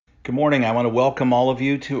Good morning. I want to welcome all of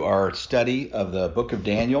you to our study of the book of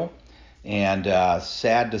Daniel. And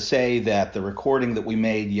sad to say that the recording that we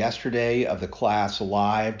made yesterday of the class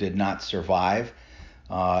live did not survive.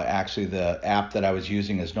 Actually, the app that I was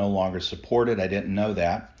using is no longer supported. I didn't know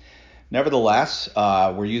that. Nevertheless,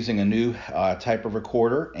 we're using a new type of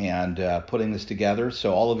recorder and putting this together.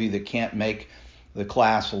 So all of you that can't make the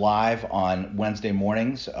class live on Wednesday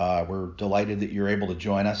mornings, we're delighted that you're able to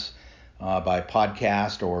join us by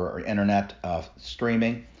podcast or internet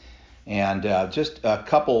streaming. And just a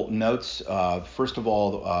couple notes. First of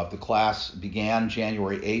all, the class began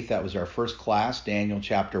January 8th. That was our first class, Daniel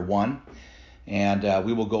chapter 1. And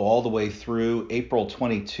we will go all the way through April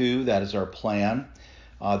 22. That is our plan.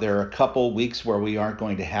 There are a couple weeks where we aren't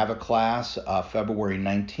going to have a class, February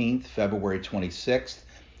 19th, February 26th,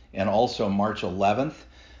 and also March 11th.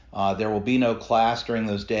 There will be no class during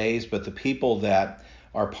those days, but the people that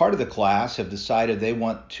are part of the class have decided they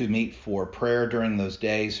want to meet for prayer during those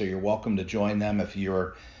days, so you're welcome to join them if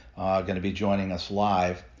you're going to be joining us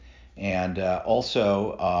live. And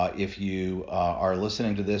also, if you are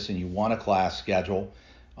listening to this and you want a class schedule,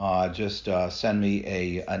 just send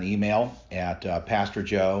me an email at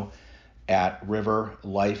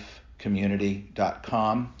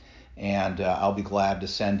pastorjoe@riverlifecommunity.com, and I'll be glad to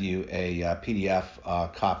send you a PDF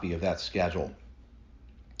copy of that schedule.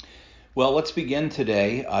 Well, let's begin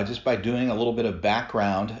today just by doing a little bit of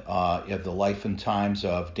background of the life and times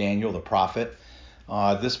of Daniel the prophet.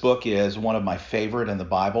 This book is one of my favorite in the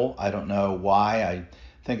Bible. I don't know why. I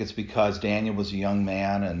think it's because Daniel was a young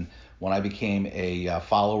man, and when I became a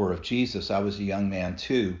follower of Jesus, I was a young man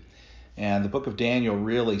too. And the book of Daniel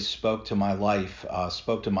really spoke to my life,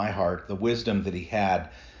 spoke to my heart. The wisdom that he had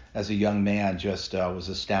as a young man just was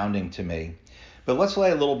astounding to me. But let's lay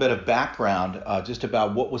a little bit of background just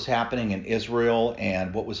about what was happening in Israel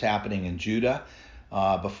and what was happening in Judah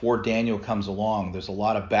before Daniel comes along. There's a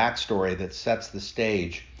lot of backstory that sets the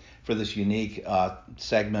stage for this unique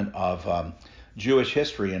segment of Jewish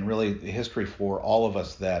history, and really the history for all of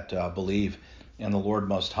us that believe in the Lord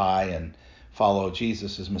Most High and follow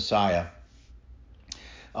Jesus as Messiah.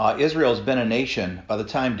 Israel has been a nation. By the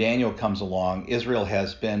time Daniel comes along, Israel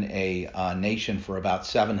has been a nation for about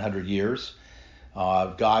 700 years.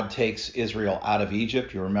 God takes Israel out of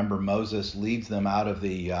Egypt. You remember Moses leads them out of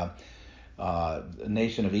the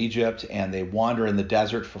nation of Egypt, and they wander in the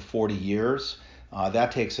desert for 40 years.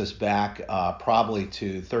 That takes us back probably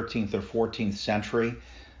to 13th or 14th century,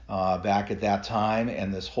 back at that time.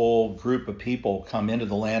 And this whole group of people come into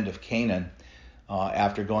the land of Canaan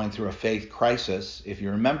after going through a faith crisis. If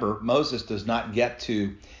you remember, Moses does not get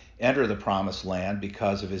to enter the promised land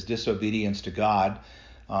because of his disobedience to God.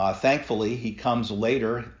 Thankfully, he comes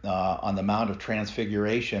later on the Mount of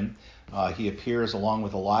Transfiguration. He appears along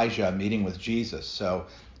with Elijah meeting with Jesus. So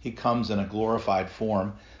he comes in a glorified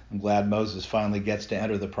form. I'm glad Moses finally gets to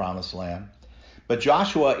enter the promised land. But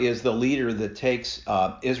Joshua is the leader that takes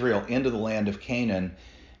Israel into the land of Canaan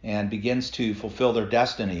and begins to fulfill their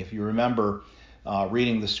destiny. If you remember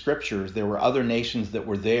reading the scriptures, there were other nations that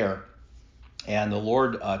were there. And the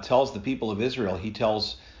Lord tells the people of Israel, he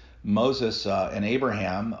tells Moses and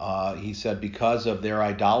Abraham, he said, because of their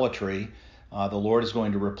idolatry, the Lord is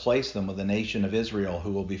going to replace them with a nation of Israel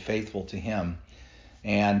who will be faithful to him.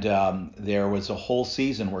 And there was a whole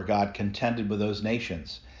season where God contended with those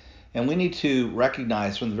nations. And we need to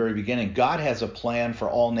recognize from the very beginning, God has a plan for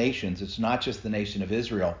all nations. It's not just the nation of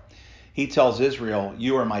Israel. He tells Israel,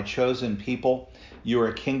 you are my chosen people. You are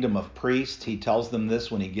a kingdom of priests. He tells them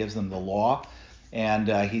this when he gives them the law. And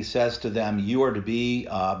he says to them, you are to be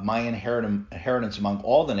my inheritance among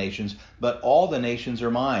all the nations, but all the nations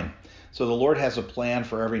are mine. So the Lord has a plan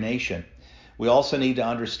for every nation. We also need to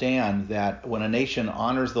understand that when a nation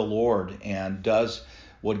honors the Lord and does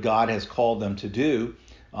what God has called them to do,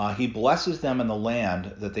 he blesses them in the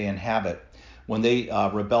land that they inhabit. When they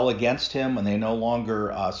rebel against him, when they no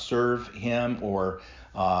longer serve him or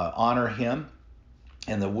honor him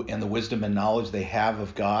and the wisdom and knowledge they have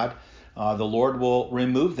of God, the Lord will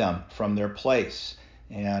remove them from their place.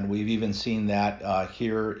 And we've even seen that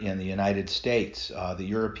here in the United States. The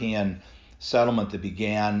European settlement that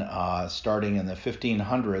began starting in the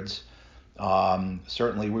 1500s,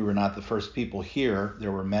 certainly we were not the first people here.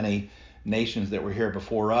 There were many nations that were here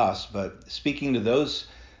before us. But speaking to those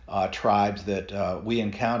tribes that we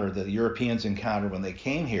encountered, that the Europeans encountered when they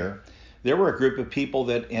came here, there were a group of people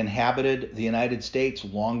that inhabited the United States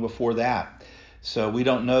long before that. So we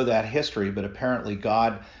don't know that history, but apparently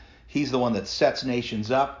God, he's the one that sets nations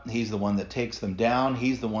up. He's the one that takes them down.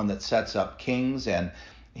 He's the one that sets up kings. And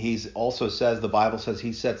he's also says, the Bible says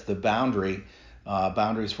he sets the boundary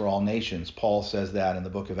boundaries for all nations. Paul says that in the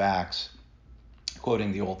book of Acts,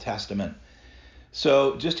 quoting the Old Testament.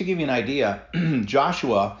 So just to give you an idea,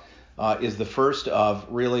 Joshua is the first of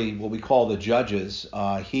really what we call the judges.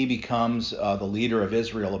 He becomes the leader of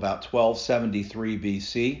Israel about 1273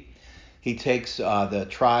 BC. He takes the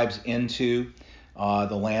tribes into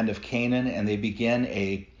the land of Canaan, and they begin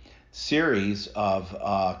a series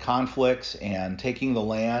of conflicts and taking the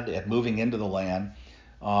land and moving into the land.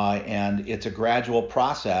 And it's a gradual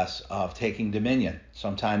process of taking dominion.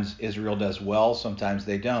 Sometimes Israel does well, sometimes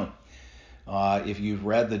they don't. If you've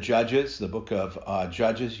read the Judges, the book of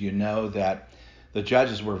Judges, you know that the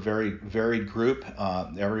Judges were a very varied group.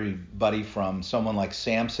 Everybody from someone like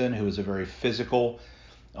Samson, who was a very physical,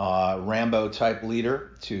 Rambo type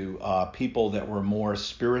leader, to people that were more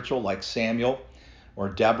spiritual, like Samuel or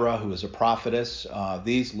Deborah, who was a prophetess.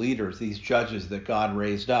 These leaders, these judges that God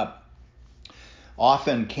raised up,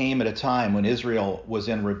 often came at a time when Israel was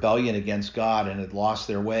in rebellion against God and had lost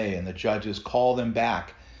their way, and the judges call them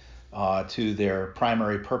back to their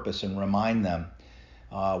primary purpose and remind them.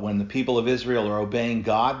 When the people of Israel are obeying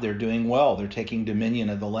God, they're doing well. They're taking dominion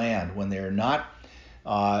of the land. When they're not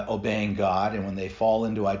obeying God and when they fall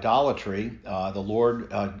into idolatry, the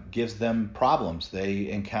Lord gives them problems. They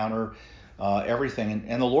encounter everything.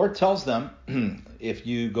 And the Lord tells them, if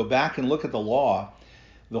you go back and look at the law,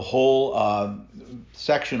 the whole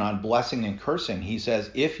section on blessing and cursing, he says,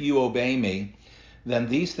 if you obey me, then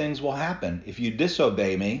these things will happen. If you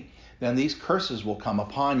disobey me, then these curses will come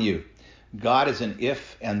upon you. God is an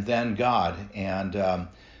if and then God, and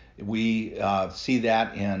we see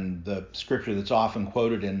that in the scripture that's often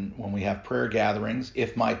quoted in when we have prayer gatherings.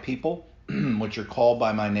 If my people, which are called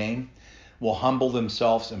by my name, will humble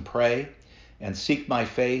themselves and pray and seek my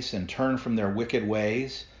face and turn from their wicked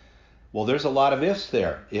ways. Well, there's a lot of ifs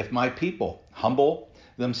there. If my people humble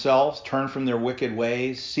themselves, turn from their wicked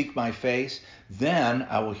ways, seek my face, then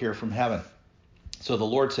I will hear from heaven. So the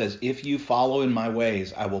Lord says, if you follow in my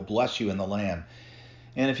ways, I will bless you in the land.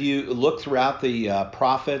 And if you look throughout the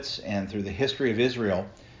prophets and through the history of Israel,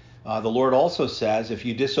 the Lord also says, if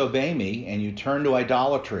you disobey me and you turn to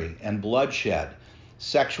idolatry and bloodshed,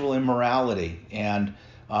 sexual immorality, and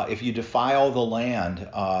if you defile the land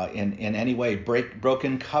in any way, break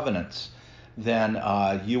broken covenants, then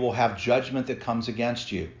you will have judgment that comes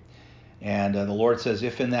against you. And the Lord says,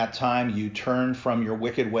 if in that time you turn from your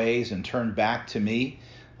wicked ways and turn back to me,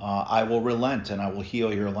 I will relent and I will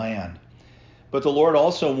heal your land. But the Lord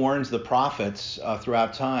also warns the prophets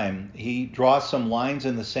throughout time. He draws some lines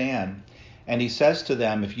in the sand, and he says to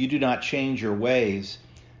them, if you do not change your ways,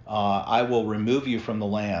 I will remove you from the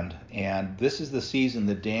land. And this is the season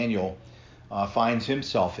that Daniel finds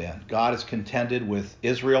himself in. God has contended with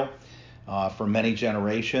Israel for many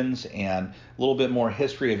generations, and a little bit more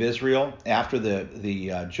history of Israel. After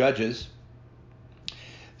the judges,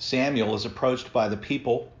 Samuel is approached by the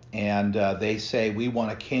people, and they say, we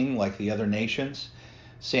want a king like the other nations.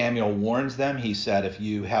 Samuel warns them. He said, if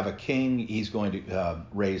you have a king, he's going to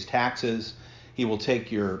raise taxes. He will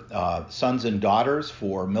take your sons and daughters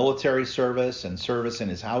for military service and service in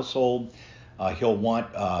his household. He'll want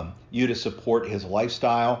you to support his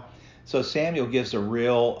lifestyle. So Samuel gives a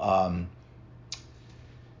real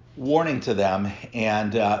warning to them,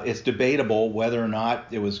 and it's debatable whether or not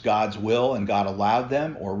it was God's will and God allowed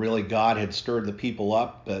them, or really God had stirred the people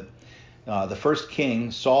up. But the first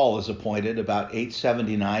king, Saul, is appointed about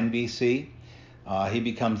 879 BC. He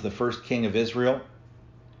becomes the first king of Israel.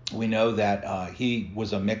 We know that he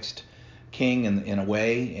was a mixed king in a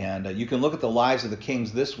way, and you can look at the lives of the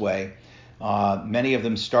kings this way. Many of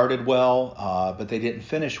them started well, but they didn't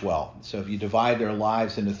finish well. So if you divide their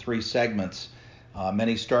lives into three segments,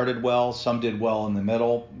 many started well, some did well in the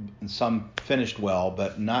middle, and some finished well,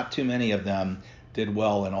 but not too many of them did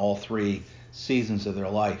well in all three seasons of their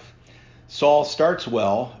life. Saul starts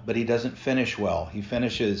well, but he doesn't finish well. He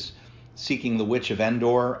finishes seeking the witch of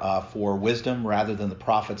Endor for wisdom rather than the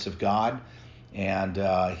prophets of God, and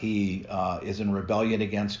he is in rebellion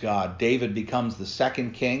against God. David becomes the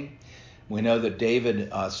second king. We know that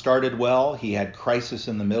David started well. He had crisis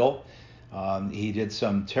in the middle. He did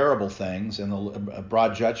some terrible things and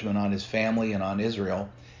brought judgment on his family and on Israel.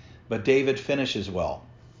 But David finishes well.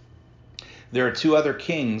 There are two other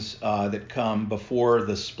kings that come before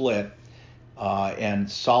the split, and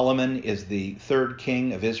Solomon is the third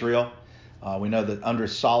king of Israel. We know that under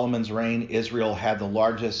Solomon's reign, Israel had the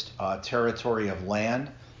largest territory of land,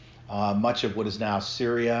 much of what is now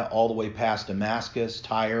Syria, all the way past Damascus,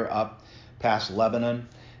 Tyre, up past Lebanon,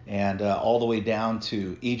 and all the way down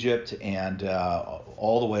to Egypt, and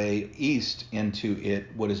all the way east into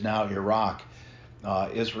what is now Iraq.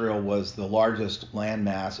 Israel was the largest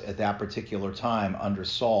landmass at that particular time under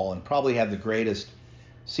Saul, and probably had the greatest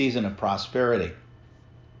season of prosperity.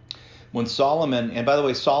 When Solomon, and by the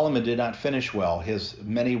way, Solomon did not finish well. His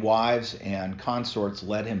many wives and consorts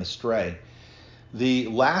led him astray. The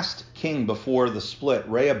last king before the split,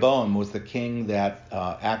 Rehoboam, was the king that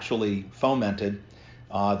actually fomented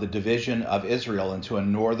the division of Israel into a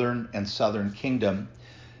northern and southern kingdom.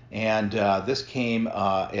 And this came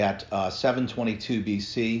at 722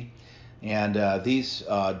 BC. And these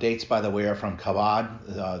dates, by the way, are from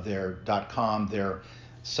Chabad, their .com, their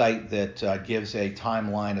site that gives a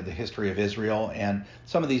timeline of the history of Israel. And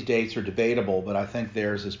some of these dates are debatable, but I think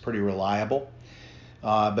theirs is pretty reliable.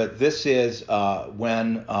 But this is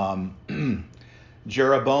when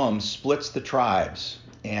Jeroboam splits the tribes,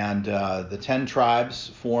 and the 10 tribes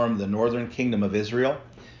form the northern kingdom of Israel.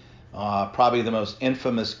 Probably the most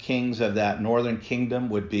infamous kings of that northern kingdom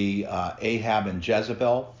would be Ahab and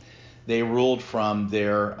Jezebel. They ruled from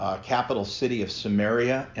their capital city of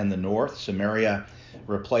Samaria in the north. Samaria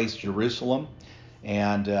replaced Jerusalem,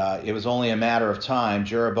 and it was only a matter of time.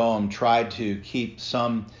 Jeroboam tried to keep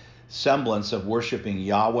some semblance of worshiping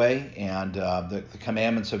Yahweh and the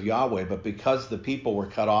commandments of Yahweh, but because the people were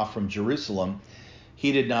cut off from Jerusalem,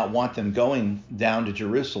 he did not want them going down to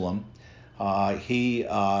Jerusalem. He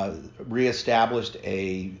reestablished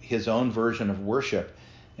his own version of worship,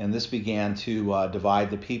 and this began to divide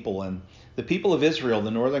the people. And the people of Israel,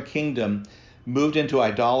 the northern kingdom, moved into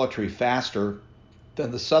idolatry faster than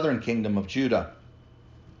the southern kingdom of Judah.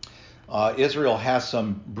 Israel has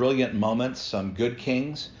some brilliant moments, some good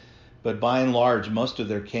kings, but by and large, most of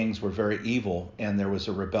their kings were very evil, and there was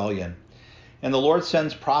a rebellion. And the Lord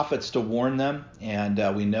sends prophets to warn them,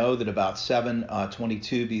 and we know that about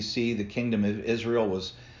 722 BC, the kingdom of Israel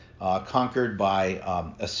was conquered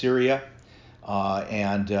by Assyria,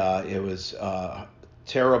 and it was a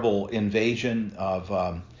terrible invasion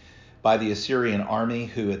by the Assyrian army,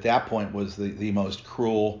 who at that point was the most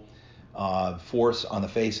cruel force on the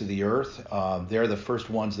face of the earth. They're the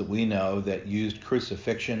first ones that we know that used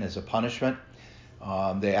crucifixion as a punishment.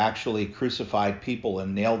 They actually crucified people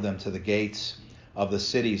and nailed them to the gates of the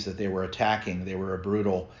cities that they were attacking. They were a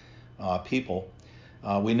brutal people.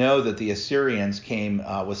 We know that the Assyrians came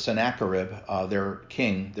with Sennacherib, their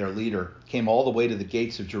king, their leader, came all the way to the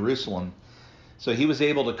gates of Jerusalem. So he was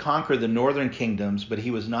able to conquer the northern kingdoms, but he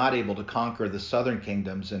was not able to conquer the southern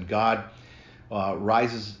kingdoms, and God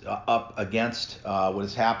rises up against what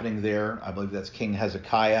is happening there. I believe that's King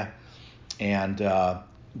Hezekiah. And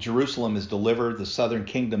Jerusalem is delivered. The southern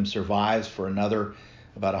kingdom survives for another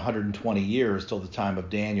about 120 years till the time of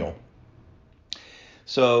Daniel.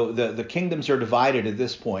 So the kingdoms are divided at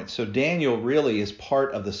this point. So Daniel really is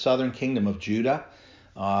part of the southern kingdom of Judah.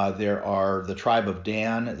 There are the tribe of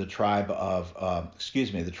Dan, the tribe of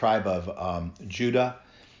Judah,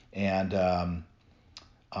 and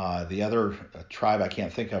the other tribe I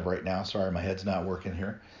can't think of right now. Sorry, my head's not working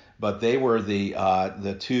here. But they were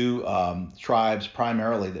the two tribes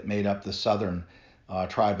primarily that made up the southern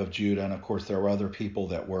tribe of Judah. And of course, there were other people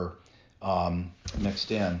that were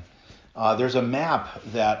mixed in. There's a map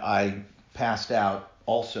that I passed out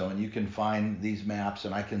also, and you can find these maps,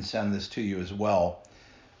 and I can send this to you as well.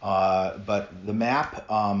 But the map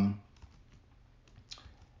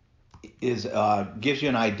gives you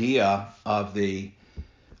an idea of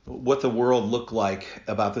what the world looked like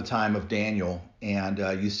about the time of Daniel. And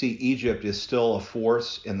you see Egypt is still a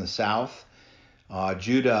force in the south.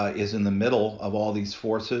 Judah is in the middle of all these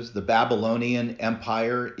forces. The Babylonian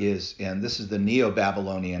Empire and this is the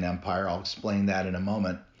Neo-Babylonian Empire. I'll explain that in a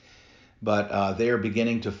moment. But they are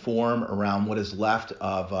beginning to form around what is left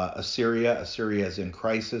of Assyria. Assyria is in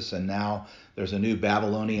crisis, and now there's a new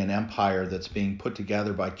Babylonian Empire that's being put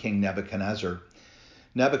together by King Nebuchadnezzar.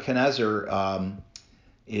 Nebuchadnezzar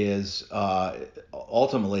is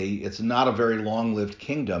ultimately, it's not a very long-lived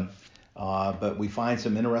kingdom, but we find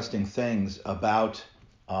some interesting things about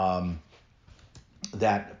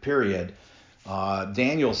that period.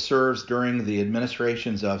 Daniel serves during the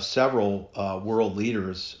administrations of several world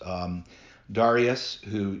leaders. Darius,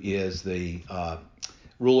 who is the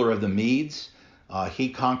ruler of the Medes, he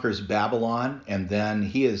conquers Babylon, and then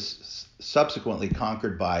he is subsequently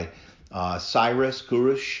conquered by Cyrus,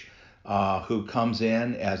 Kurush, who comes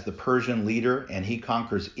in as the Persian leader, and he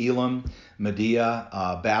conquers Elam,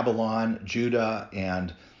 Media, Babylon, Judah,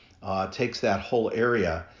 and takes that whole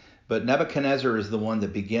area. But Nebuchadnezzar is the one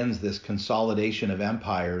that begins this consolidation of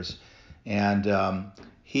empires, and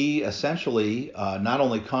he essentially not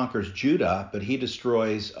only conquers Judah, but he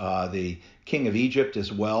destroys the king of Egypt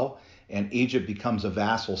as well, and Egypt becomes a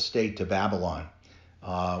vassal state to Babylon.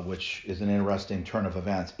 which is an interesting turn of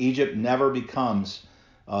events. Egypt never becomes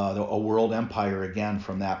a world empire again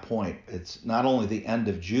from that point. It's not only the end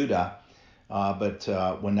of Judah, but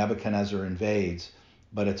when Nebuchadnezzar invades,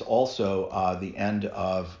 but it's also the end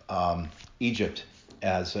of Egypt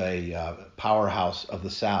as a powerhouse of the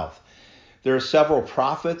south. There are several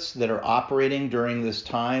prophets that are operating during this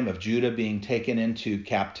time of Judah being taken into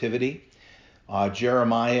captivity.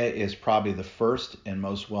 Jeremiah is probably the first and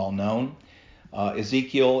most well known.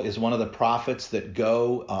 Ezekiel is one of the prophets that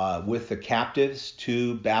go with the captives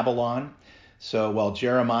to Babylon. So while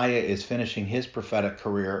Jeremiah is finishing his prophetic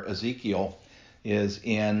career, Ezekiel is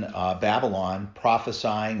in Babylon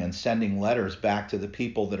prophesying and sending letters back to the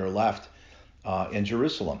people that are left in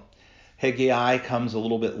Jerusalem. Haggai comes a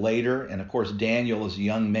little bit later, and of course Daniel is a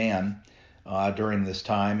young man during this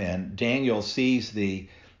time, and Daniel sees the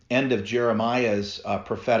end of Jeremiah's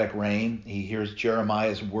prophetic reign. He hears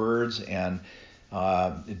Jeremiah's words, and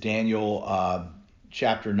Daniel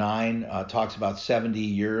chapter 9 talks about 70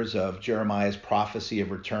 years of Jeremiah's prophecy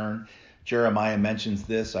of return. Jeremiah mentions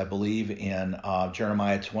this, I believe, in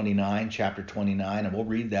Jeremiah 29, chapter 29, and we'll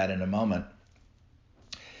read that in a moment.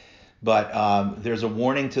 But there's a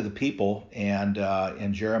warning to the people, and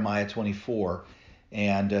in Jeremiah 24,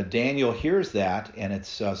 and Daniel hears that, and it's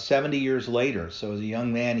 70 years later. So as a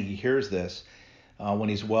young man, he hears this. When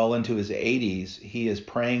he's well into his 80s, he is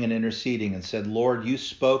praying and interceding and said, Lord, you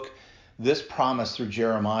spoke this promise through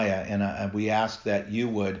Jeremiah, and we ask that you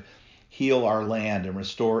would heal our land and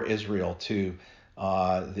restore Israel to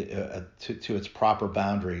its proper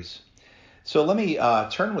boundaries. So let me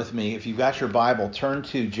turn with me, if you've got your Bible, turn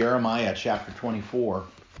to Jeremiah chapter 24.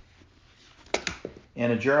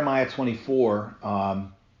 And in Jeremiah 24,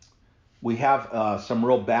 we have some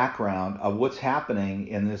real background of what's happening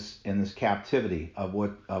in this captivity, of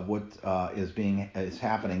what is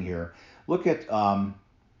happening here. Look at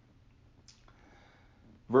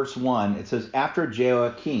verse 1. It says, after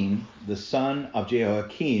Jehoiakim, the son of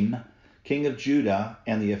Jehoiakim, king of Judah,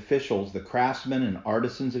 and the officials, the craftsmen and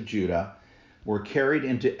artisans of Judah, were carried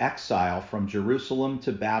into exile from Jerusalem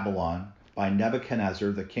to Babylon by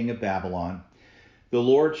Nebuchadnezzar, the king of Babylon, the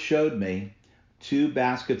Lord showed me 2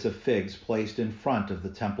 baskets of figs placed in front of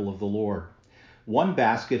the temple of the Lord. One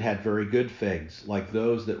basket had very good figs, like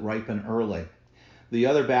those that ripen early. The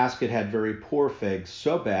other basket had very poor figs,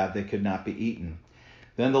 so bad they could not be eaten.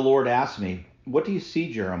 Then the Lord asked me, what do you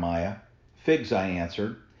see, Jeremiah? Figs, I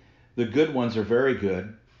answered. The good ones are very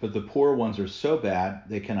good, but the poor ones are so bad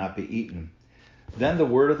they cannot be eaten. Then the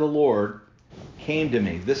word of the Lord came to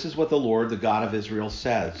me. This is what the Lord, the God of Israel,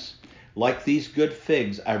 says. Like these good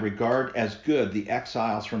figs, I regard as good the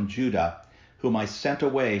exiles from Judah, whom I sent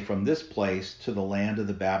away from this place to the land of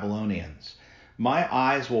the Babylonians. My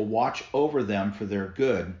eyes will watch over them for their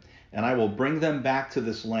good, and I will bring them back to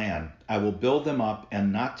this land. I will build them up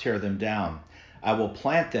and not tear them down. I will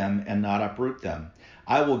plant them and not uproot them.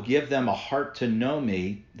 I will give them a heart to know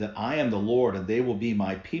me, that I am the Lord, and they will be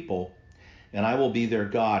my people, and I will be their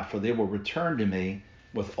God, for they will return to me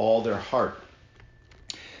with all their heart.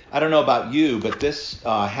 I don't know about you, but this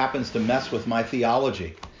happens to mess with my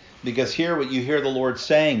theology. Because here what you hear the Lord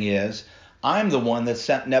saying is, I'm the one that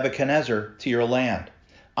sent Nebuchadnezzar to your land.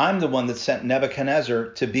 I'm the one that sent Nebuchadnezzar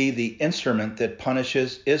to be the instrument that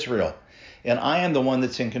punishes Israel. And I am the one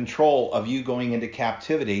that's in control of you going into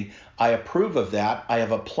captivity. I approve of that. I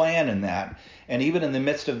have a plan in that. And even in the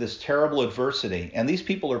midst of this terrible adversity, and these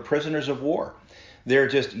people are prisoners of war. They're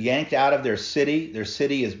just yanked out of their city. Their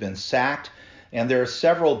city has been sacked. And there are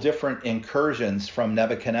several different incursions from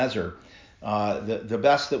Nebuchadnezzar. The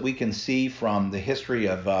best that we can see from the history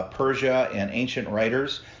of Persia and ancient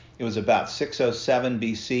writers, it was about 607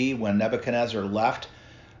 BC when Nebuchadnezzar left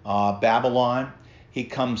Babylon. He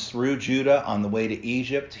comes through Judah on the way to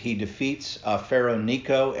Egypt. He defeats Pharaoh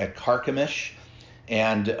Necho at Carchemish,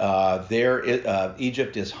 and there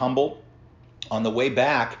Egypt is humbled. On the way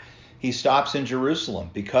back, he stops in Jerusalem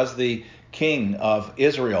because the king of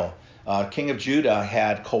Israel, king of Judah,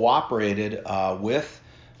 had cooperated with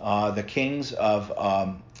the kings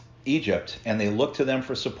of Egypt, and they looked to them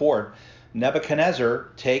for support. Nebuchadnezzar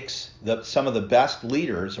takes some of the best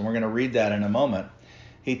leaders, and we're going to read that in a moment.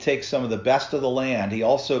 He takes some of the best of the land. He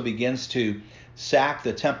also begins to sack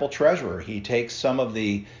the temple treasurer. He takes some of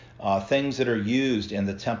the things that are used in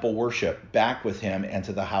the temple worship back with him and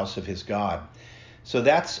to the house of his God. So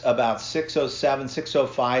that's about 607,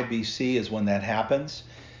 605 BC is when that happens.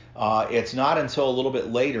 It's not until a little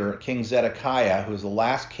bit later, King Zedekiah, who is the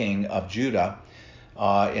last king of Judah,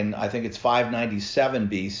 in I think it's 597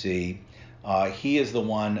 BC, he is the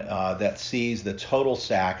one that sees the total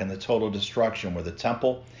sack and the total destruction, where the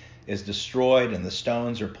temple is destroyed, and the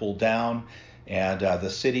stones are pulled down, and the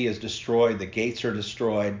city is destroyed, the gates are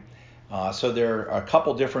destroyed. So there are a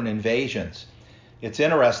couple different invasions. It's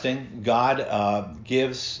interesting. God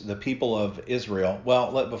gives the people of Israel.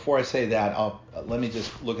 Well, before I say that, let me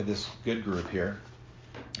just look at this good group here.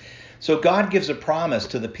 So God gives a promise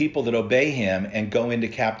to the people that obey him and go into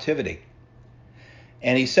captivity.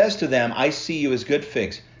 And he says to them, I see you as good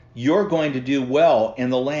figs. You're going to do well in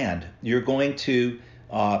the land. You're going to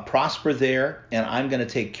prosper there, and I'm going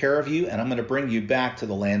to take care of you, and I'm going to bring you back to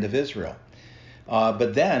the land of Israel.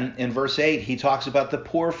 But then in verse 8, he talks about the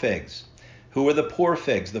poor figs. Who are the poor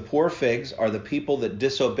figs? The poor figs are the people that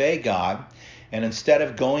disobey God, and instead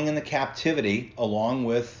of going into captivity along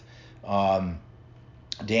with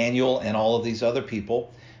Daniel and all of these other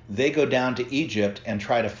people, they go down to Egypt and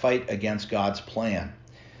try to fight against God's plan.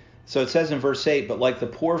 So it says in verse 8, but like the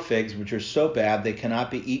poor figs, which are so bad they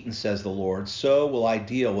cannot be eaten, says the Lord, so will I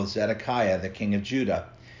deal with Zedekiah, the king of Judah,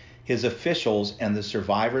 his officials, and the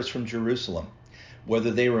survivors from Jerusalem.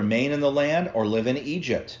 Whether they remain in the land or live in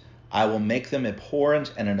Egypt, I will make them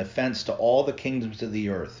abhorrent and an offense to all the kingdoms of the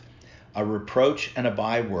earth, a reproach and a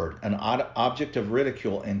byword, an object of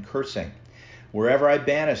ridicule and cursing. Wherever I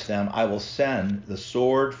banish them, I will send the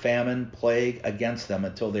sword, famine, plague against them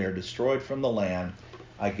until they are destroyed from the land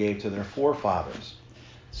I gave to their forefathers.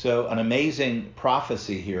 So an amazing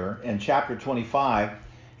prophecy here. In chapter 25,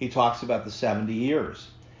 he talks about the 70 years.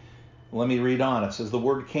 Let me read on. It says, the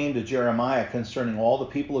word came to Jeremiah concerning all the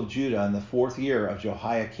people of Judah in the 4th year of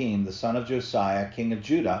Jehoiakim, the son of Josiah, king of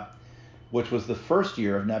Judah, which was the 1st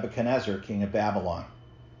year of Nebuchadnezzar, king of Babylon.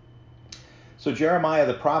 So Jeremiah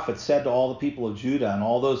the prophet said to all the people of Judah and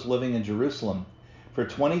all those living in Jerusalem, for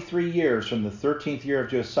 23 years from the 13th year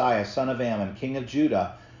of Josiah, son of Ammon, king of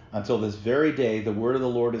Judah, until this very day, the word of the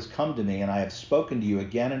Lord has come to me, and I have spoken to you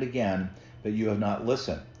again and again, but you have not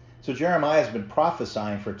listened. So Jeremiah has been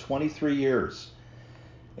prophesying for 23 years.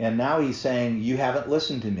 And now he's saying, you haven't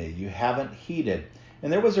listened to me. You haven't heeded.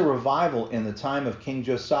 And there was a revival in the time of King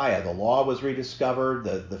Josiah. The law was rediscovered.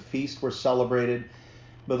 The feasts were celebrated.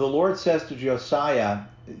 But the Lord says to Josiah,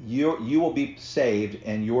 you will be saved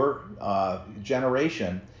in your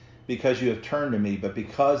generation because you have turned to me. But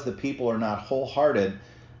because the people are not wholehearted,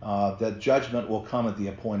 that judgment will come at the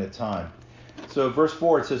appointed time. So verse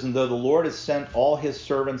 4, it says, and though the Lord has sent all his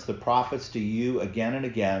servants, the prophets, to you again and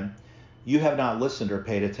again, you have not listened or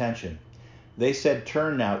paid attention. They said,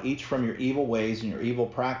 turn now, each from your evil ways and your evil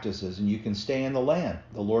practices, and you can stay in the land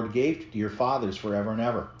the Lord gave to your fathers forever and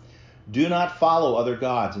ever. Do not follow other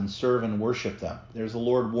gods and serve and worship them. There's the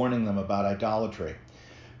Lord warning them about idolatry.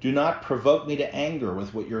 Do not provoke me to anger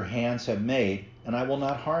with what your hands have made, and I will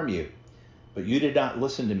not harm you. But you did not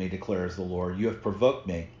listen to me, declares the Lord. You have provoked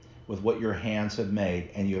me with what your hands have made,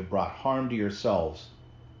 and you have brought harm to yourselves.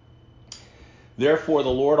 Therefore the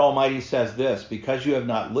Lord Almighty says this, because you have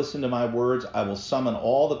not listened to my words, I will summon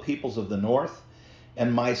all the peoples of the north,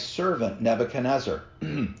 and my servant Nebuchadnezzar,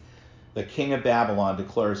 the king of Babylon,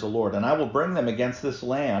 declares the Lord, and I will bring them against this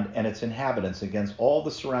land and its inhabitants, against all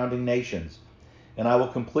the surrounding nations, and I will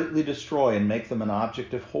completely destroy and make them an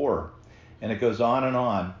object of horror. And it goes on and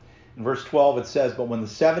on. In verse 12 it says, but when the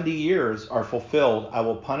 70 years are fulfilled, I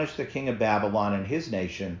will punish the king of Babylon and his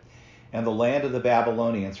nation and the land of the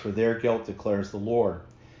Babylonians for their guilt, declares the Lord.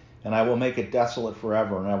 And I will make it desolate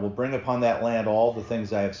forever, and I will bring upon that land all the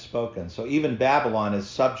things I have spoken. So even Babylon is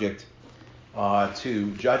subject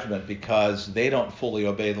to judgment because they don't fully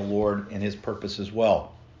obey the Lord and his purpose as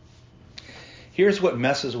well. Here's what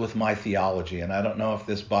messes with my theology, and I don't know if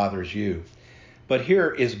this bothers you. But here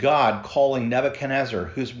is God calling Nebuchadnezzar,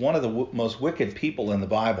 who's one of the most wicked people in the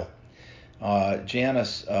Bible.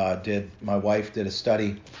 Janice my wife did a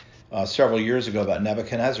study several years ago about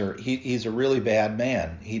Nebuchadnezzar. He's a really bad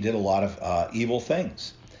man. He did a lot of evil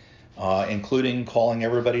things, including calling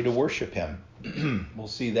everybody to worship him. We'll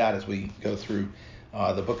see that as we go through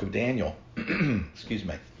the book of Daniel. Excuse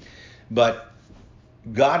me. But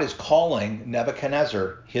God is calling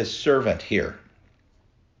Nebuchadnezzar his servant here.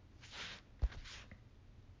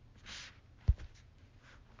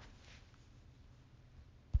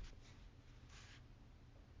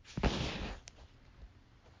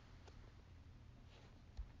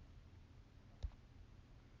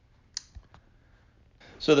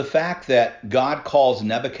 So the fact that God calls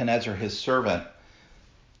Nebuchadnezzar his servant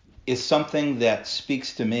is something that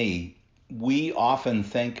speaks to me. We often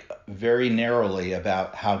think very narrowly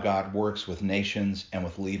about how God works with nations and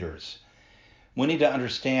with leaders. We need to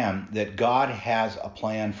understand that God has a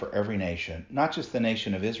plan for every nation, not just the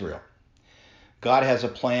nation of Israel. God has a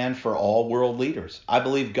plan for all world leaders. I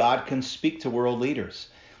believe God can speak to world leaders.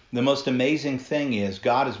 The most amazing thing is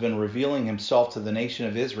God has been revealing himself to the nation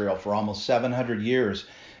of Israel for almost 700 years.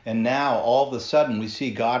 And now all of a sudden we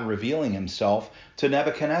see God revealing himself to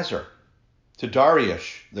Nebuchadnezzar, to Darius,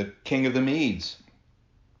 the king of the Medes,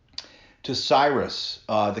 to Cyrus,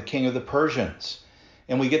 the king of the Persians.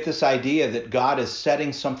 And we get this idea that God is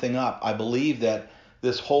setting something up. I believe that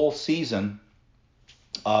this whole season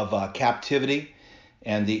of captivity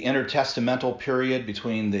and the intertestamental period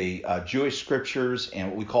between the Jewish scriptures and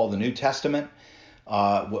what we call the New Testament,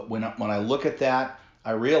 when I look at that,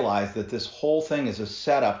 I realize that this whole thing is a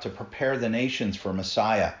setup to prepare the nations for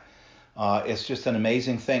Messiah. It's just an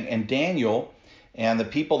amazing thing. And Daniel and the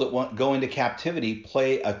people that go into captivity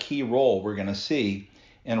play a key role, we're going to see,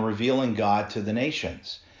 in revealing God to the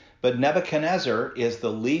nations. But Nebuchadnezzar is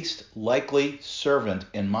the least likely servant,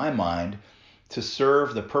 in my mind, to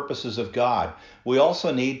serve the purposes of God. We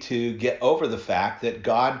also need to get over the fact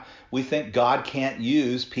that we think God can't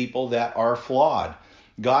use people that are flawed.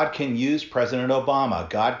 God can use President Obama.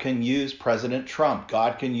 God can use President Trump.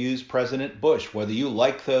 God can use President Bush. Whether you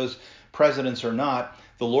like those presidents or not,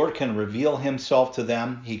 the Lord can reveal himself to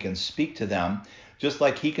them. He can speak to them, just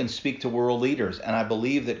like he can speak to world leaders. And I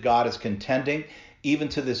believe that God is contending, even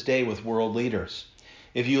to this day, with world leaders.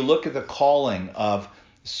 If you look at the calling of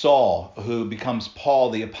Saul, who becomes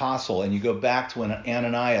Paul the apostle, and you go back to when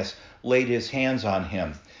Ananias laid his hands on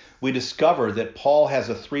him, we discover that Paul has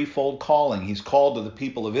a threefold calling. He's called to the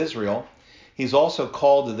people of Israel. He's also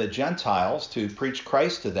called to the Gentiles to preach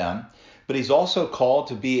Christ to them, but he's also called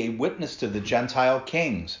to be a witness to the Gentile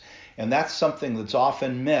kings. And that's something that's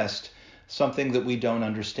often missed, something that we don't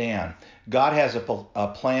understand. God has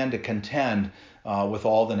a plan to contend with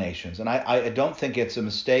all the nations. And I don't think it's a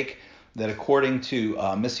mistake that, according to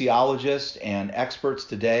missiologists and experts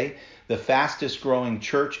today, the fastest growing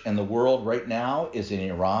church in the world right now is in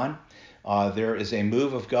Iran. There is a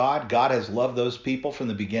move of God. God has loved those people from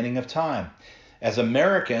the beginning of time. As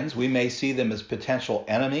Americans, we may see them as potential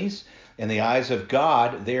enemies. In the eyes of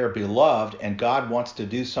God, they are beloved, and God wants to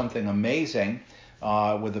do something amazing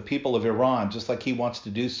with the people of Iran, just like he wants to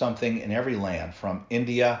do something in every land, from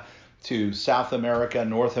India to South America,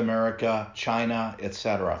 North America, China,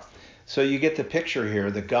 etc. So you get the picture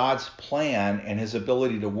here that God's plan and his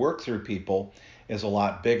ability to work through people is a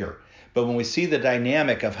lot bigger. But when we see the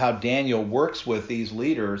dynamic of how Daniel works with these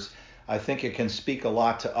leaders, I think it can speak a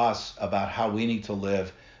lot to us about how we need to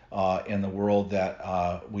live in the world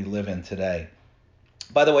that we live in today.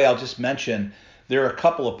 By the way, I'll just mention there are a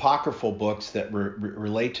couple apocryphal books that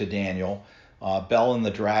relate to Daniel. Bel and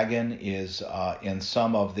the Dragon is in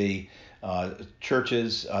some of the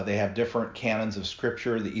churches. They have different canons of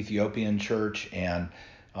scripture. The Ethiopian church and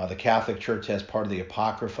the Catholic church has part of the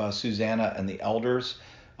Apocrypha. Susanna and the Elders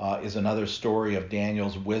is another story of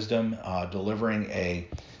Daniel's wisdom, delivering a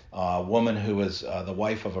woman who was the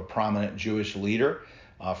wife of a prominent Jewish leader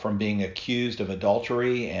from being accused of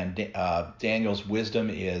adultery, and Daniel's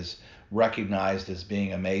wisdom is recognized as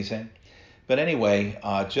being amazing. But anyway,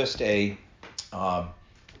 just a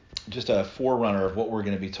forerunner of what we're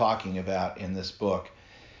going to be talking about in this book.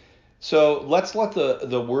 So let's let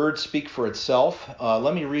the word speak for itself.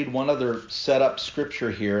 Let me read one other setup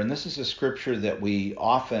scripture here, and this is a scripture that we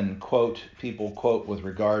often people quote with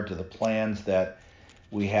regard to the plans that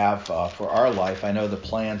we have for our life. I know the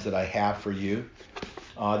plans that I have for you.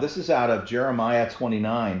 This is out of Jeremiah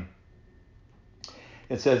 29.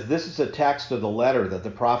 It says, "This is a text of the letter that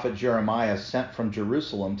the prophet Jeremiah sent from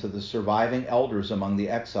Jerusalem to the surviving elders among the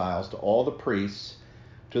exiles, to all the priests,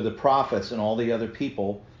 to the prophets, and all the other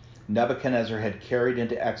people Nebuchadnezzar had carried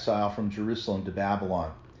into exile from Jerusalem to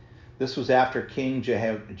Babylon. This was after King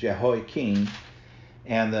Jehoiakim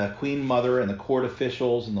and the queen mother and the court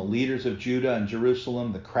officials and the leaders of Judah and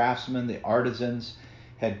Jerusalem, the craftsmen, the artisans,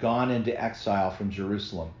 had gone into exile from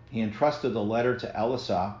Jerusalem. He entrusted the letter to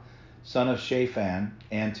Elisha, son of Shaphan,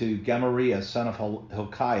 and to Gemariah, son of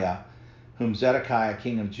Hilkiah, whom Zedekiah,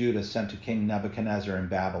 king of Judah, sent to King Nebuchadnezzar in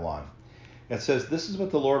Babylon." It says, "This is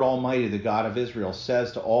what the Lord Almighty, the God of Israel,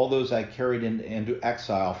 says to all those I carried into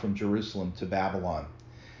exile from Jerusalem to Babylon.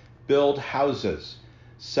 Build houses,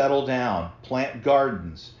 settle down, plant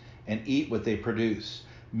gardens, and eat what they produce.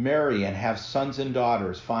 Marry and have sons and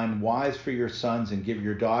daughters. Find wives for your sons and give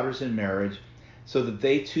your daughters in marriage, so that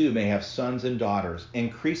they too may have sons and daughters.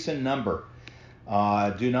 Increase in number,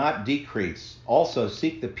 do not decrease. Also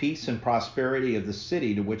seek the peace and prosperity of the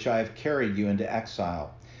city to which I have carried you into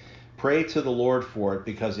exile. Pray to the Lord for it,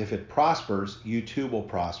 because if it prospers, you too will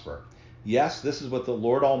prosper. Yes, this is what the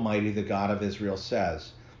Lord Almighty, the God of Israel,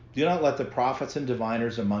 says. Do not let the prophets and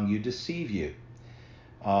diviners among you deceive you.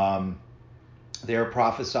 They are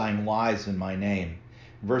prophesying lies in my name.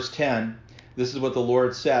 Verse 10, this is what the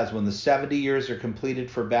Lord says: when the 70 years are completed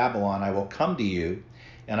for Babylon, I will come to you,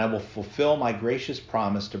 and I will fulfill my gracious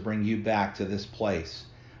promise to bring you back to this place.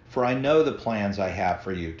 For I know the plans I have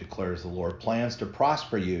for you, declares the Lord, plans to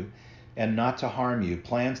prosper you and not to harm you,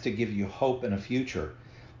 plans to give you hope and a future.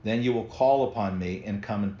 Then you will call upon me and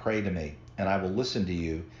come and pray to me, and I will listen to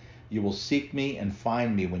you. You will seek me and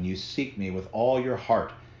find me when you seek me with all your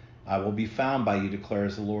heart. I will be found by you,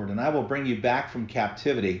 declares the Lord, and I will bring you back from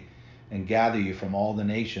captivity and gather you from all the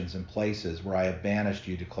nations and places where I have banished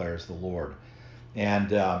you, declares the Lord. And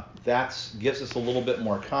that gives us a little bit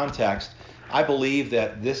more context. I believe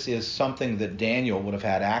that this is something that Daniel would have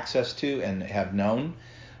had access to and have known.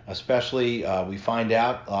 Especially, we find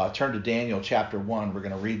out, turn to Daniel chapter 1. We're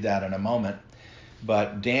going to read that in a moment.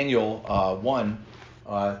 But Daniel 1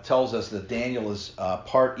 tells us that Daniel is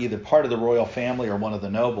either part of the royal family or one of the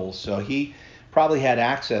nobles. So he probably had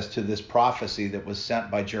access to this prophecy that was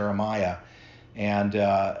sent by Jeremiah. And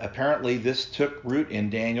apparently this took root in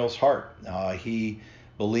Daniel's heart. He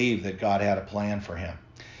believed that God had a plan for him.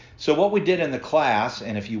 So what we did in the class,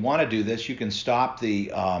 and if you want to do this, you can stop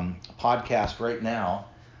the podcast right now,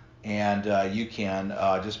 and you can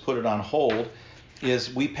just put it on hold,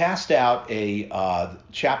 is we passed out a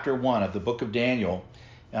chapter 1 of the book of Daniel,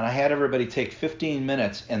 and I had everybody take 15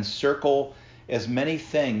 minutes and circle as many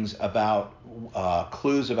things about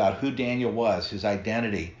clues about who Daniel was, his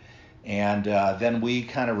identity, and then we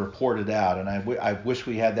kind of reported out. And I wish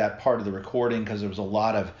we had that part of the recording because there was a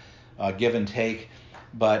lot of give and take.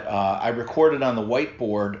 But I recorded on the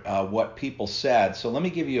whiteboard what people said. So let me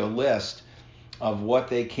give you a list of what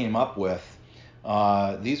they came up with.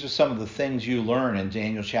 These are some of the things you learn in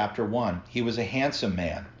Daniel chapter 1. He was a handsome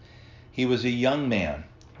man. He was a young man.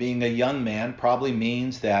 Being a young man probably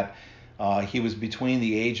means that he was between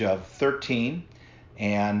the age of 13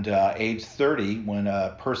 and age 30 when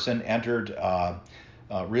a person entered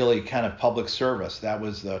really kind of public service. That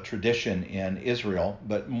was the tradition in Israel.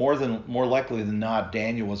 But more likely than not,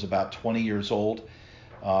 Daniel was about 20 years old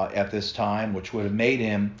at this time, which would have made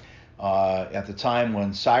him, at the time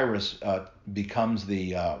when Cyrus becomes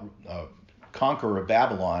the conqueror of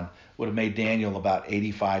Babylon, would have made Daniel about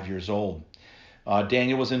 85 years old.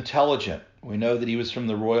 Daniel was intelligent. We know that he was from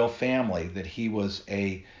the royal family, that he was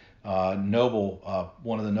a noble,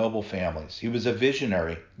 one of the noble families. He was a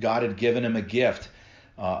visionary. God had given him a gift,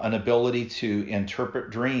 an ability to interpret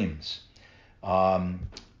dreams.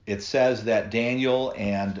 It says that Daniel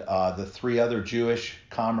and the 3 other Jewish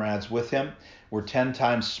comrades with him were 10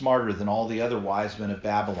 times smarter than all the other wise men of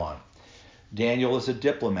Babylon. Daniel is a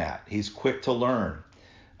diplomat. He's quick to learn.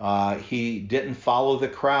 He didn't follow the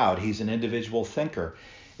crowd. He's an individual thinker.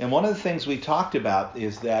 And one of the things we talked about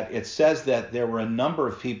is that it says that there were a number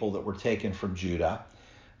of people that were taken from Judah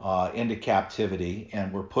into captivity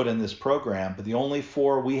and were put in this program, but the only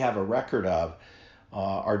 4 we have a record of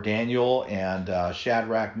are Daniel and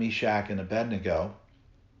Shadrach, Meshach, and Abednego.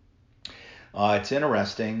 It's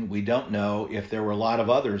interesting. We don't know if there were a lot of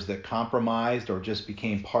others that compromised or just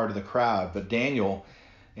became part of the crowd, but Daniel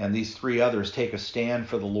and these 3 others take a stand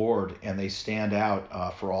for the Lord, and they stand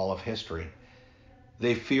out for all of history.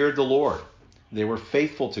 They feared the Lord. They were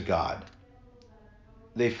faithful to God.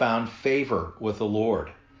 They found favor with the Lord.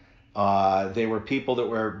 They were people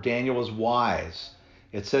Daniel was wise.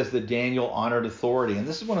 It says that Daniel honored authority. And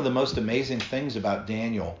this is one of the most amazing things about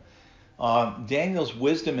Daniel. Daniel's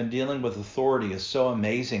wisdom in dealing with authority is so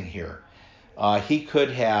amazing here. He could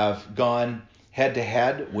have gone head to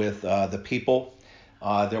head with the people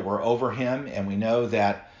that were over him. And we know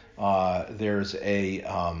that there's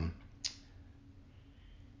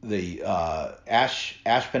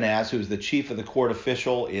Ashpenaz, who's the chief of the court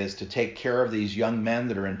official, is to take care of these young men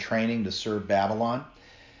that are in training to serve Babylon.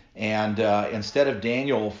 And instead of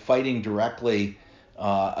Daniel fighting directly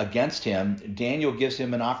against him, Daniel gives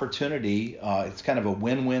him an opportunity. It's kind of a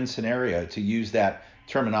win-win scenario, to use that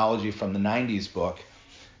terminology from the 90s book.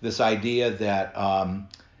 This idea that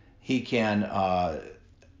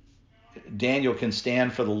Daniel can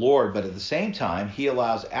stand for the Lord, but at the same time, he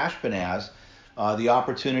allows Ashpenaz the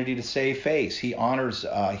opportunity to save face. He honors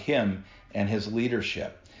him and his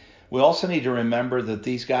leadership. We also need to remember that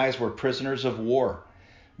these guys were prisoners of war.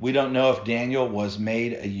 We don't know if Daniel was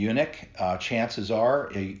made a eunuch. Chances are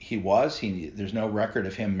he was. There's no record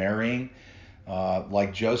of him marrying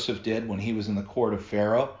like Joseph did when he was in the court of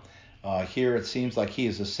Pharaoh. Here it seems like he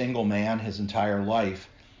is a single man his entire life,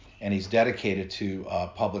 and he's dedicated to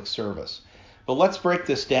public service. But let's break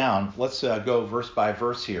this down. Let's go verse by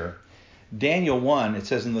verse here. Daniel 1, it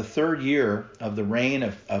says, in the 3rd year of the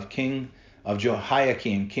reign of King of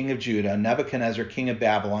Jehoiakim, king of Judah, Nebuchadnezzar, king of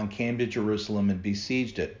Babylon, came to Jerusalem and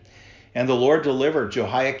besieged it. And the Lord delivered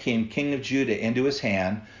Jehoiakim, king of Judah, into his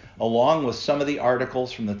hand, along with some of the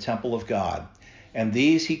articles from the temple of God. And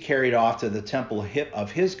these he carried off to the temple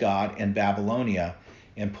of his God in Babylonia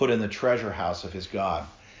and put in the treasure house of his God.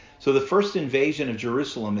 So the first invasion of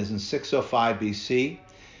Jerusalem is in 605 BC.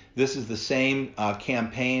 This is the same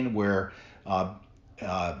campaign where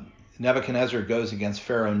Nebuchadnezzar goes against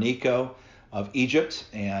Pharaoh Necho of Egypt,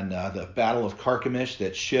 and the Battle of Carchemish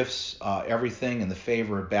that shifts everything in the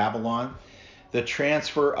favor of Babylon. The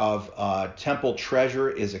transfer of temple treasure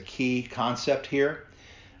is a key concept here.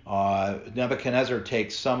 Nebuchadnezzar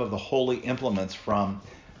takes some of the holy implements from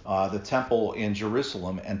the temple in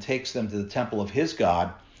Jerusalem and takes them to the temple of his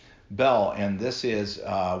god, Bel, and this is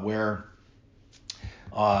where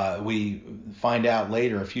we find out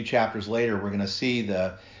later, a few chapters later, we're going to see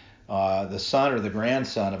the son or the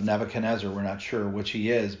grandson of Nebuchadnezzar. We're not sure which he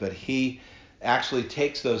is, but he actually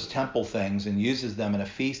takes those temple things and uses them in a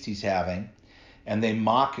feast he's having, and they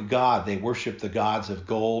mock God. They worship the gods of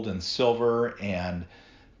gold and silver and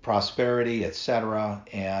prosperity, etc.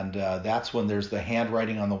 And that's when there's the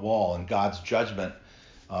handwriting on the wall and God's judgment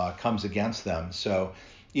comes against them. So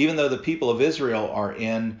even though the people of Israel are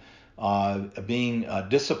in being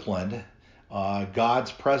disciplined,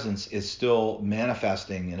 God's presence is still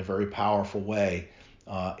manifesting in a very powerful way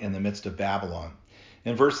in the midst of Babylon.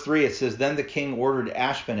 In verse 3 it says, Then the king ordered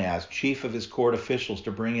Ashpenaz, chief of his court officials,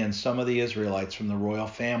 to bring in some of the Israelites from the royal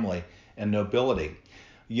family and nobility,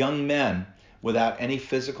 young men without any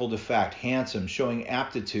physical defect, handsome, showing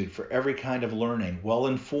aptitude for every kind of learning, well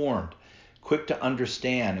informed, quick to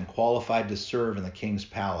understand, and qualified to serve in the king's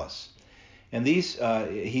palace. And these,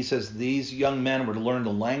 he says, these young men were to learn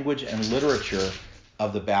the language and literature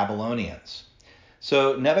of the Babylonians.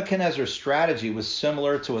 So Nebuchadnezzar's strategy was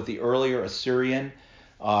similar to what the earlier Assyrian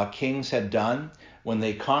kings had done. When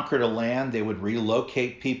they conquered a land, they would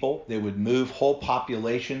relocate people. They would move whole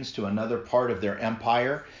populations to another part of their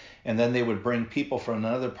empire, and then they would bring people from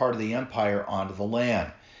another part of the empire onto the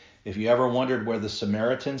land. If you ever wondered where the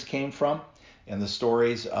Samaritans came from, and the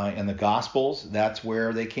stories in the Gospels, that's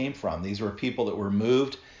where they came from. These were people that were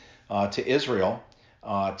moved to Israel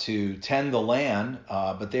to tend the land,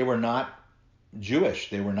 but they were not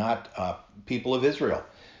Jewish. They were not people of Israel.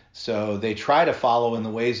 So they try to follow in the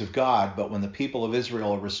ways of God, but when the people of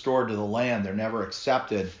Israel are restored to the land, they're never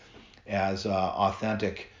accepted as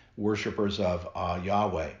authentic worshipers of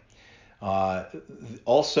Yahweh.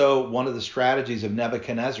 Also, one of the strategies of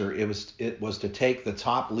Nebuchadnezzar, it was to take the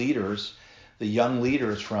top leaders, the young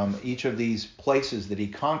leaders from each of these places that he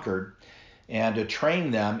conquered, and to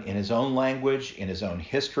train them in his own language, in his own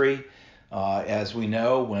history. As we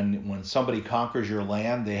know, when somebody conquers your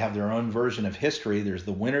land, they have their own version of history. There's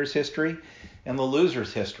the winner's history and the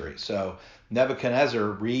loser's history. So Nebuchadnezzar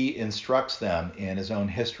re-instructs them in his own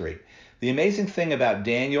history. The amazing thing about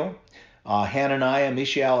Daniel, Hananiah,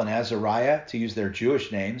 Mishael, and Azariah, to use their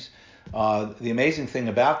Jewish names, the amazing thing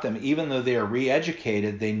about them, even though they are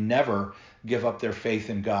re-educated, they never give up their faith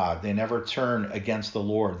in God. They never turn against the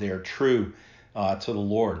Lord. They are true to the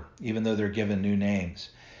Lord, even though they're given new names.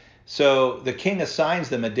 So the king assigns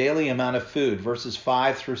them a daily amount of food, verses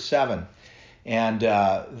 5 through 7, and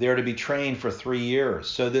they're to be trained for 3 years.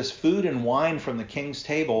 So this food and wine from the king's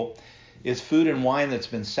table is food and wine that's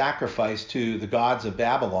been sacrificed to the gods of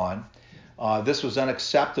Babylon. This was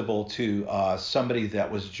unacceptable to somebody that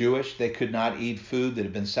was Jewish. They could not eat food that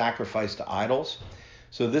had been sacrificed to idols.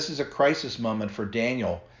 So this is a crisis moment for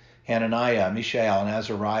Daniel, Hananiah, Mishael, and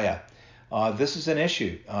Azariah. This is an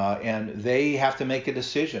issue, and they have to make a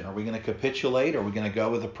decision. Are we going to capitulate? Are we going to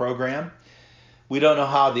go with the program? We don't know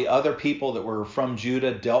how the other people that were from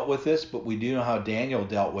Judah dealt with this, but we do know how Daniel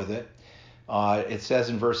dealt with it. It says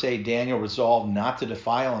in verse 8, Daniel resolved not to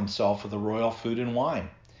defile himself with the royal food and wine.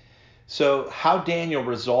 So how Daniel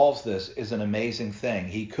resolves this is an amazing thing.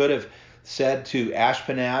 He could have said to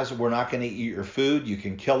Ashpenaz, we're not going to eat your food. You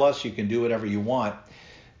can kill us. You can do whatever you want.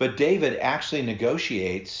 But David actually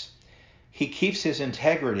negotiates. He keeps his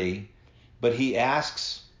integrity, but he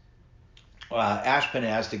asks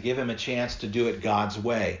Ashpenaz to give him a chance to do it God's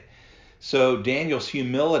way. So Daniel's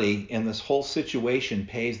humility in this whole situation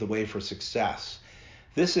paves the way for success.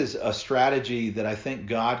 This is a strategy that I think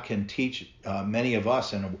God can teach many of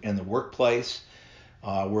us in the workplace,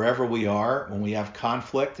 wherever we are, when we have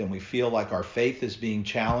conflict and we feel like our faith is being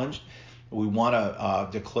challenged. We want to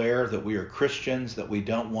declare that we are Christians, that we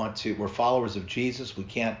don't want to, we're followers of Jesus. We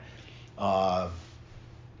can't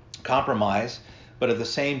compromise. But at the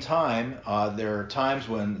same time, there are times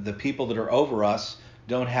when the people that are over us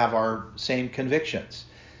don't have our same convictions.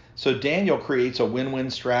 So Daniel creates a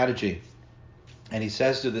win-win strategy. And he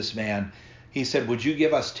says to this man, he said, would you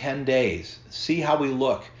give us 10 days? See how we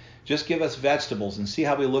look. Just give us vegetables and see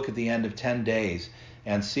how we look at the end of 10 days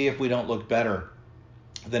and see if we don't look better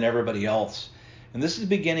than everybody else. And this is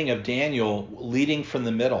the beginning of Daniel leading from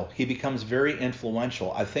the middle. He becomes very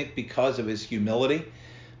influential, I think, because of his humility,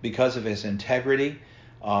 because of his integrity.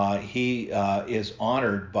 He is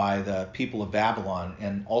honored by the people of Babylon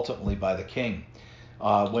and ultimately by the king.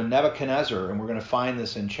 When Nebuchadnezzar, and we're going to find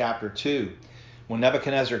this in chapter 2, when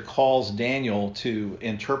Nebuchadnezzar calls Daniel to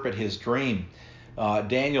interpret his dream,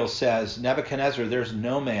 Daniel says, Nebuchadnezzar, there's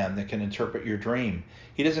no man that can interpret your dream.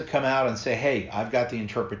 He doesn't come out and say, hey, I've got the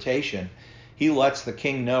interpretation. He lets the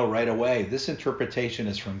king know right away, this interpretation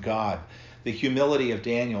is from God. The humility of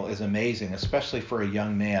Daniel is amazing, especially for a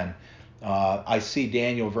young man. I see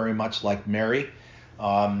Daniel very much like Mary,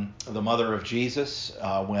 the mother of Jesus,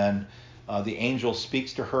 when the angel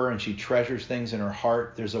speaks to her and she treasures things in her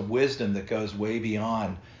heart. There's a wisdom that goes way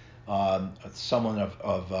beyond someone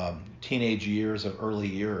of teenage years, of early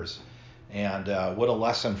years. And what a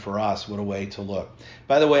lesson for us, what a way to look.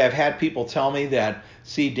 By the way, I've had people tell me that,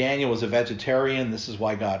 see, Daniel was a vegetarian, this is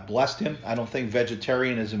why God blessed him. I don't think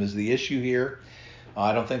vegetarianism is the issue here.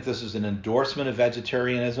 I don't think this is an endorsement of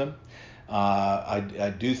vegetarianism.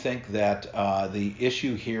 I do think that the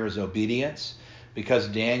issue here is obedience, because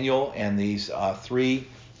Daniel and these three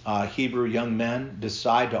Hebrew young men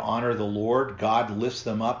decide to honor the Lord. God lifts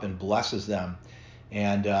them up and blesses them,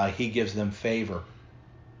 and he gives them favor.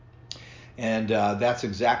 And that's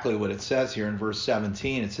exactly what it says here in verse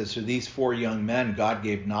 17. It says, to these four young men, God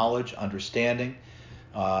gave knowledge, understanding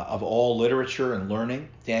of all literature and learning.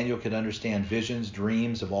 Daniel could understand visions,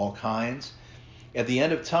 dreams of all kinds. At the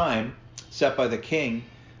end of time, set by the king,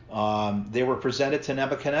 they were presented to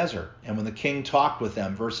Nebuchadnezzar. And when the king talked with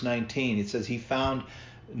them, verse 19, it says, he found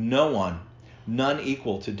none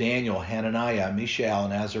equal to Daniel, Hananiah, Mishael,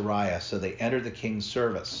 and Azariah. So they entered the king's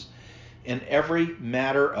service. In every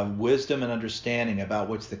matter of wisdom and understanding about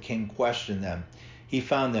which the king questioned them, he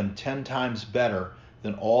found them 10 times better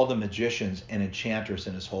than all the magicians and enchanters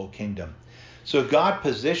in his whole kingdom. So God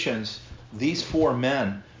positions these four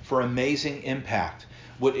men for amazing impact.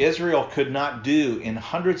 What Israel could not do in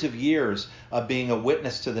hundreds of years of being a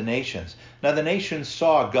witness to the nations. Now, the nations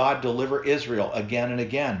saw God deliver Israel again and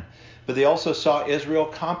again, but they also saw Israel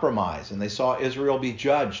compromise, and they saw Israel be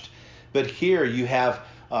judged. But here you have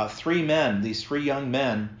three men, these three young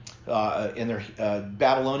men in their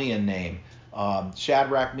Babylonian name,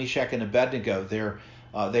 Shadrach, Meshach, and Abednego.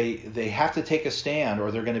 They have to take a stand,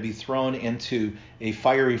 or they're going to be thrown into a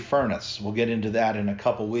fiery furnace. We'll get into that in a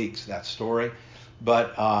couple weeks, that story.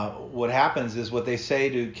 But what happens is what they say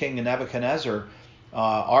to King Nebuchadnezzar,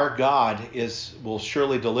 our God will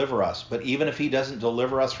surely deliver us. But even if he doesn't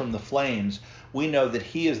deliver us from the flames, we know that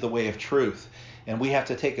he is the way of truth. And we have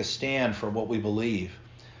to take a stand for what we believe.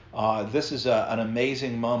 This is an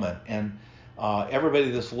amazing moment. And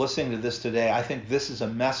everybody that's listening to this today, I think this is a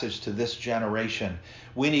message to this generation.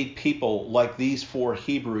 We need people like these four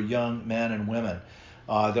Hebrew young men and women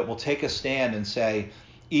that will take a stand and say,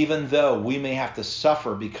 even though we may have to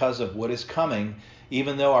suffer because of what is coming,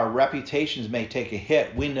 even though our reputations may take a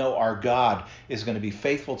hit, we know our God is going to be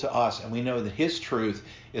faithful to us, and we know that his truth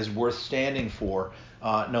is worth standing for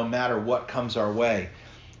no matter what comes our way.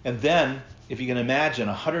 And then, if you can imagine,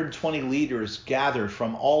 120 leaders gathered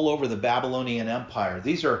from all over the Babylonian Empire.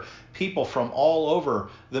 These are people from all over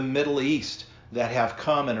the Middle East that have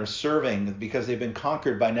come and are serving because they've been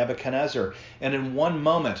conquered by Nebuchadnezzar. And in one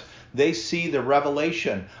moment, they see the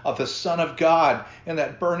revelation of the Son of God in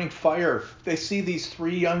that burning fire. They see these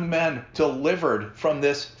three young men delivered from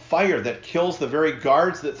this fire that kills the very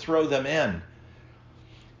guards that throw them in.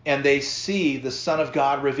 And they see the Son of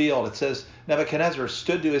God revealed. It says, Nebuchadnezzar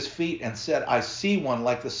stood to his feet and said, I see one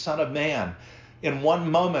like the Son of Man. In one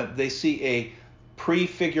moment, they see a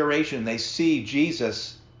prefiguration. They see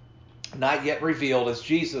Jesus, not yet revealed as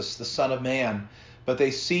Jesus, the Son of Man, but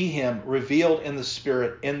they see him revealed in the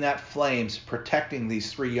Spirit in that flames, protecting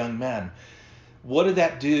these three young men. What did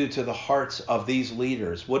that do to the hearts of these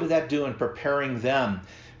leaders? What did that do in preparing them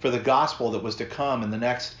for the gospel that was to come in the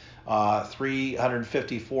next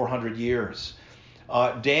 350, 400 years?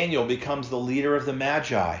 Daniel becomes the leader of the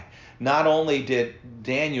Magi. Not only did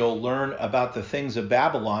Daniel learn about the things of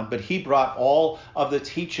Babylon, but he brought all of the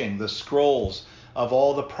teaching, the scrolls of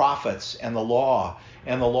all the prophets and the law.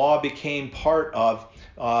 And the law became part of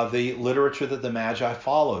the literature that the Magi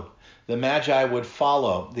followed. The Magi would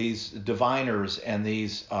follow these diviners and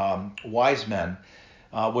these wise men.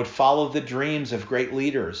 would follow the dreams of great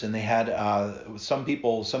leaders. And they had some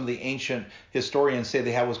of the ancient historians say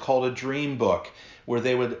they had what's called a dream book, where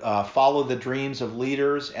they would follow the dreams of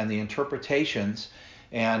leaders and the interpretations.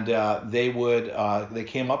 And they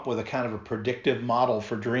came up with a kind of a predictive model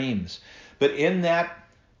for dreams. But in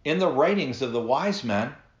the writings of the wise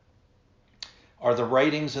men are the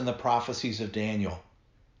writings and the prophecies of Daniel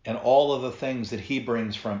and all of the things that he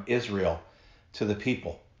brings from Israel to the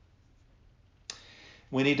people.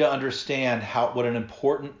 We need to understand what an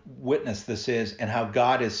important witness this is, and how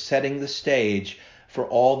God is setting the stage for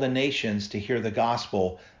all the nations to hear the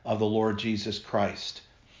gospel of the Lord Jesus Christ.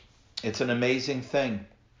 It's an amazing thing.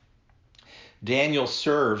 Daniel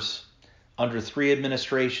serves under 3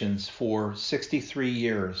 administrations for 63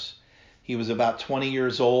 years. He was about 20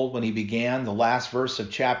 years old when he began. The last verse of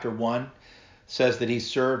chapter 1 says that he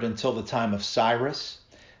served until the time of Cyrus.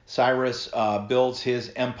 Cyrus builds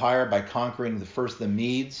his empire by conquering first the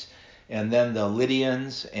Medes, and then the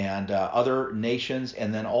Lydians and other nations,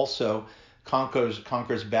 and then also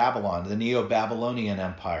conquers Babylon, the Neo-Babylonian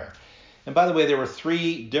Empire. And by the way, there were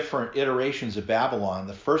 3 different iterations of Babylon.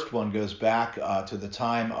 The first one goes back to the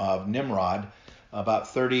time of Nimrod, about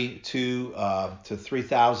 32 to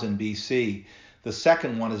 3000 BC. The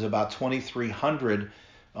second one is about 2300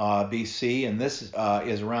 BC, and this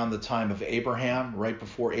is around the time of Abraham, right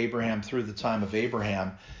before Abraham, through the time of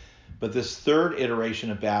Abraham. But this third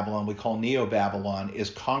iteration of Babylon, we call Neo-Babylon, is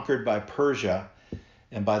conquered by Persia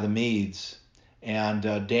and by the Medes. And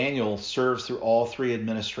Daniel serves through all 3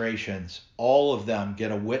 administrations. All of them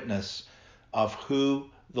get a witness of who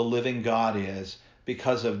the living God is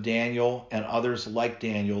because of Daniel and others like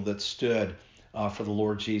Daniel that stood for the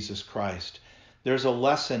Lord Jesus Christ. There's a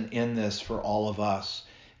lesson in this for all of us,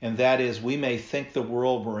 and that is we may think the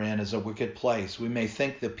world we're in is a wicked place. We may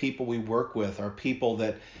think the people we work with are people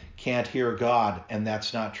that can't hear God, and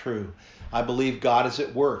that's not true. I believe God is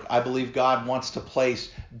at work. I believe God wants to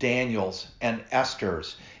place Daniels and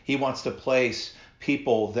Esthers. He wants to place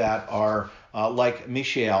people that are like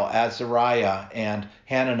Mishael, Azariah, and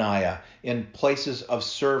Hananiah in places of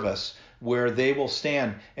service where they will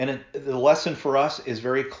stand. And the lesson for us is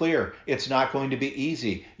very clear. It's not going to be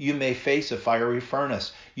easy. You may face a fiery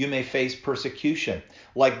furnace. You may face persecution.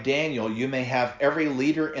 Like Daniel, you may have every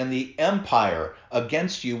leader in the empire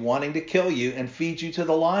against you wanting to kill you and feed you to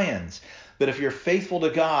the lions. But if you're faithful to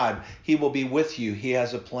God, he will be with you. He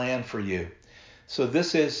has a plan for you. So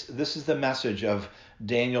this is the message of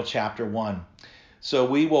Daniel chapter 1. So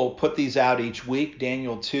we will put these out each week.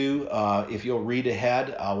 Daniel 2, if you'll read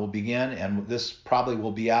ahead, will begin. And this probably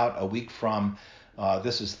will be out a week from,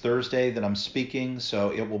 this is Thursday that I'm speaking.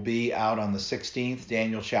 So it will be out on the 16th,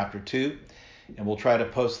 Daniel chapter 2. And we'll try to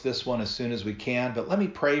post this one as soon as we can. But let me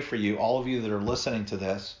pray for you, all of you that are listening to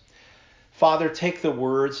this. Father, take the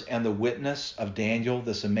words and the witness of Daniel,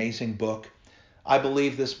 this amazing book. I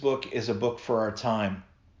believe this book is a book for our time.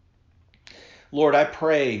 Lord, I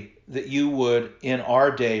pray that you would, in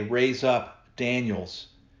our day, raise up Daniels,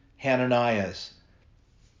 Hananiahs,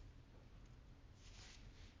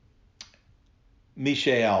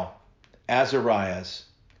 Mishael, Azariahs,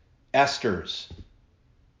 Esthers,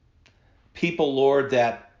 people, Lord,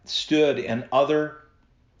 that stood in other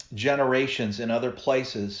generations, in other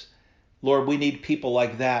places. Lord, we need people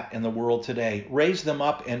like that in the world today. Raise them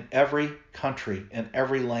up in every country, in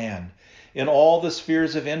every land, in all the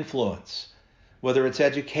spheres of influence, whether it's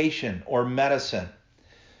education or medicine,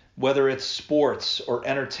 whether it's sports or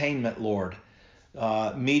entertainment, Lord,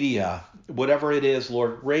 media, whatever it is,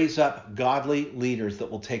 Lord, raise up godly leaders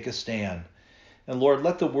that will take a stand. And Lord,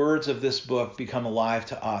 let the words of this book become alive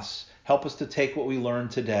to us. Help us to take what we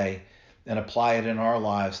learned today and apply it in our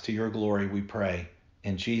lives to your glory, we pray.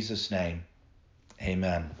 In Jesus' name,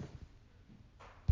 amen.